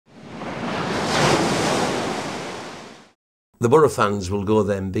The Boro fans will go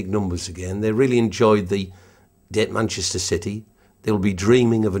there in big numbers again. They really enjoyed the day at Manchester City. They'll be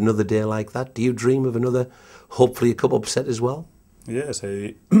dreaming of another day like that. Do you dream of another, hopefully a cup upset as well? Yes,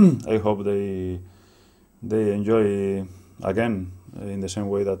 I I hope they enjoy again in the same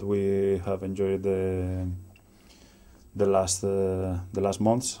way that we have enjoyed the last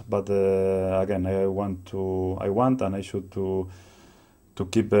months. But again, I want and I should to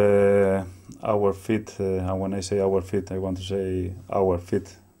keep our feet. And when I say our feet, I want to say our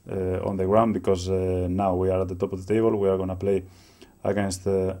feet on the ground, because now we are at the top of the table. We are going to play against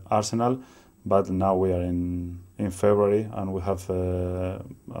Arsenal, but now we are in February and we have a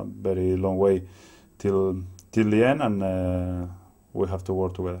very long way till the end, and we have to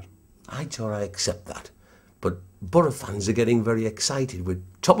work together. I accept that, but Boro fans are getting very excited. We're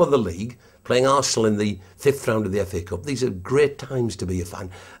top of the league, playing Arsenal in the 5th round of the FA Cup. These are great times to be a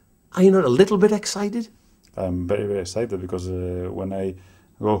fan. Are you not a little bit excited? I'm very, very excited, because when I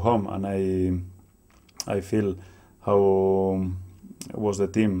go home and I feel how was the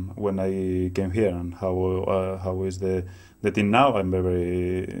team when I came here and how is the team now, I'm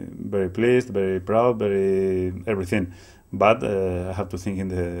very, very pleased, very proud, very everything. But I have to think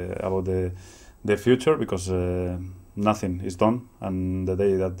about the future, because nothing is done, and the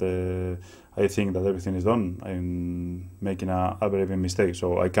day that I think that everything is done, I'm making a very big mistake.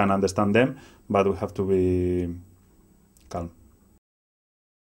 So I can understand them, but we have to be calm.